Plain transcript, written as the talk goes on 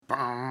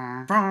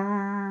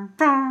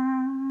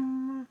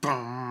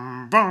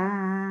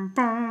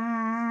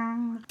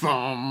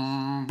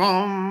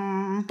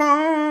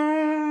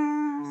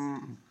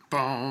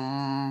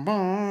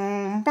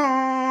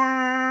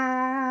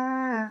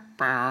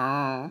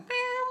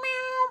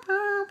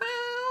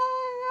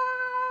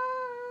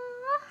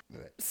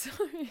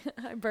Sorry,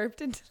 I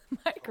burped into the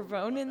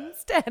microphone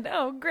instead.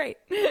 Oh, great.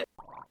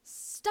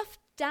 Stuffed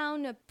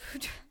down a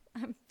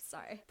I'm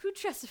sorry.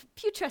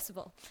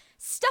 Putrescible.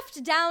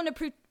 Stuffed down a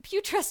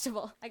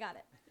putrescible. I got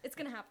it. It's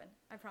gonna happen.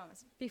 I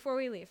promise. Before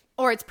we leave.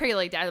 Or it's pretty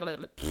like that.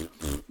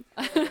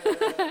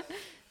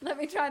 Let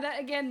me try that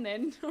again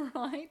then, all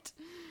right?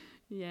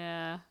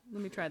 Yeah,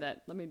 let me try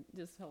that. Let me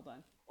just, hold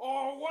on.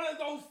 Oh, one of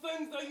those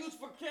things they use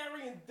for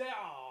carrying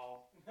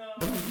down. Oh,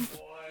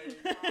 boy.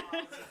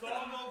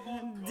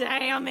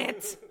 Damn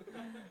it.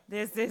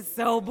 This is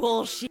so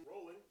bullshit.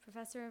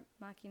 Professor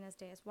Machina's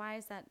Deus. Why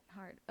is that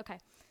hard? Okay.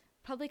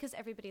 Probably because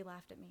everybody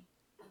laughed at me.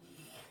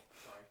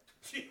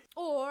 Sorry.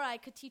 Or I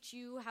could teach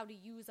you how to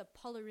use a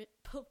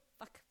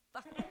fuck.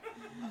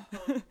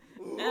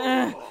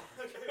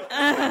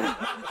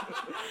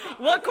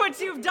 Look what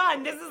you've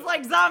done. This is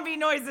like zombie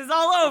noises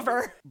all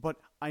over. But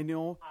I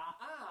know.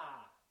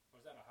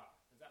 Was that aha?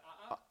 Is that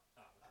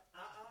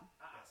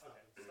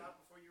okay. Stop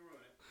before you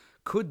ruin it.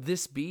 Could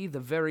this be the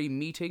very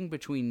meeting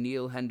between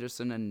Neil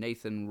Henderson and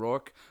Nathan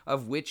Rourke,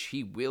 of which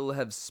he will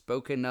have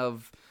spoken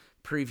of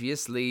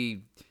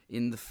previously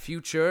in the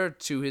future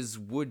to his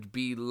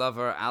would-be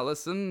lover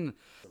Allison?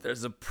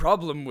 There's a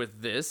problem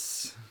with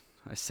this.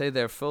 I say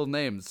their full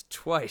names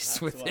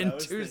twice within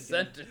 2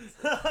 sentences.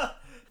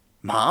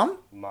 Mom?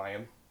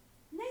 Mayim.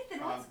 Nathan,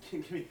 Can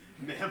you give me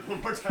ma'am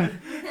one more time?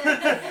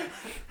 I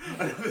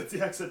know that's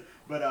the accent,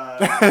 but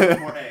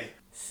more A.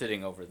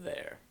 Sitting over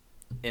there,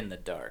 in the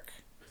dark.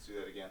 Let's do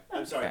that again.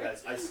 I'm sorry,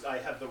 guys. I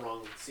have the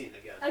wrong scene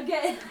again.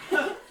 Again.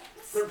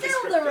 Still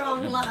the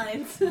wrong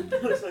lines.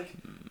 It's like,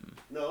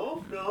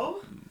 no.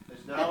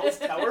 There's no else.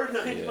 Tower,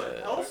 9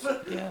 else.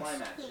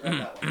 Climax. Right,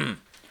 that one.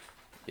 I'm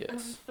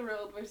Yes.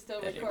 thrilled we're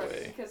still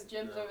recording because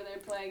Jim's over there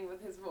playing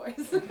with his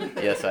voice.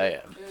 Yes, I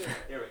am.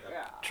 Here we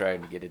go.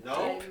 Trying to get it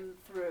No. deep.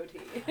 Throaty.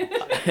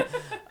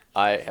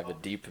 I have a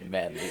deep,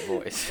 manly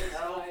voice.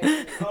 Oh,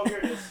 here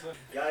it is.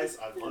 Guys,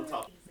 I'm on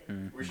top.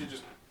 We should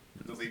just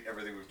delete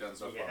everything we've done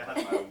so far. Yeah.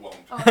 I won't.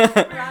 Oh,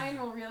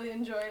 Ryan will really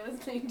enjoy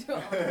listening to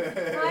all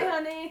this. Hi,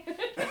 honey.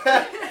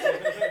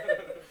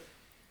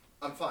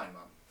 I'm fine,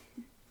 Mom.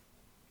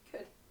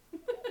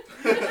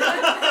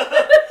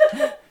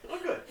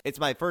 It's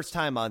my first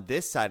time on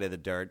this side of the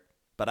dirt,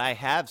 but I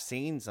have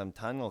seen some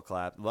tunnel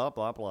clap, blah,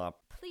 blah, blah.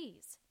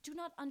 Please, do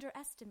not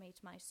underestimate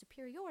my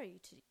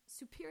superiority.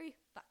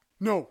 Fuck.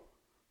 No.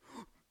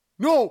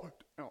 Oh,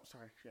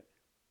 sorry. Shit.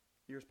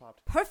 Ears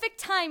popped. Perfect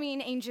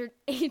timing, Angel.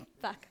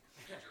 Fuck.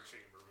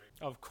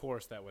 Of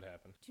course that would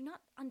happen. Do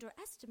not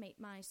underestimate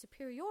my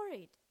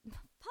superiority.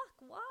 Fuck,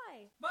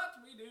 why? But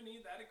we do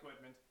need that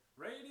equipment.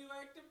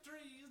 Radioactive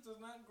trees does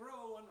not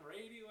grow on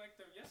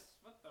radioactive... Yes,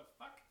 what the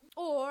fuck?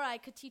 Or I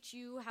could teach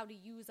you how to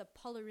use a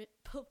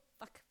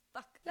fuck.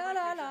 La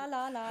la la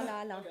la la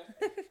la la.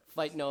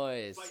 Fight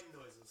noise. Fighting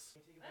noises.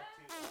 Can you take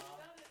it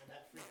back to and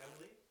that free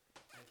Emily?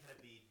 And can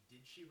it be,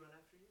 did she run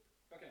after you?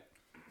 Okay.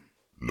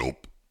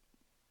 Nope.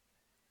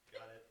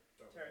 Got it.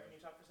 Terri, can you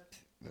talk for a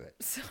second?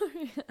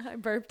 Sorry, I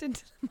burped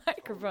into the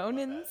microphone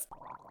and...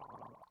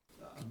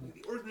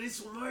 The ordinance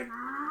will not...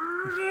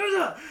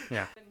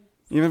 Yeah.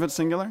 Even if it's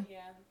singular?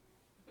 Yeah.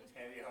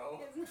 Hey-ho.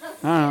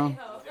 I don't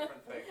know.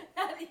 Different thing.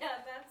 Yeah,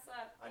 that's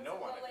I know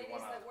one. the If you ladies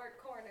wanna... that work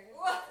corners.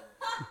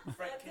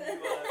 Frank, can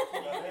you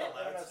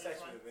have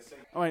sex with this thing?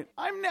 Oh, wait.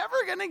 I'm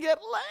never gonna get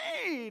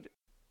laid!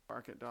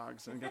 Bark at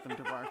dogs and get them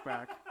to bark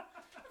back.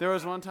 There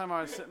was one time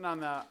I was sitting on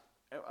the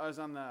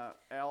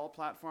L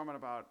platform at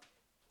about,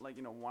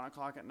 1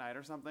 o'clock at night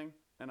or something.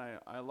 And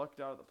I looked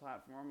out at the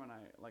platform and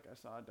I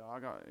saw a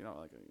dog, so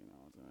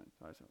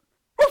I said,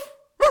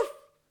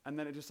 and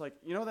then it just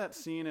that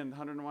scene in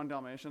 101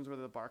 Dalmatians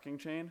with the barking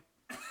chain?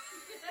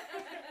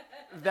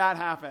 That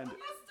happened. You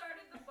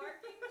started the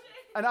barking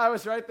chain? And I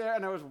was right there,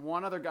 and there was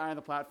one other guy on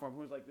the platform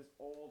who was this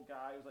old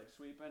guy who was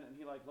sweeping, and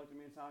he looked at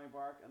me and saw me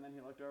bark, and then he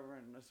looked over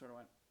and just sort of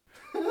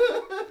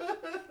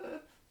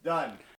went. Done.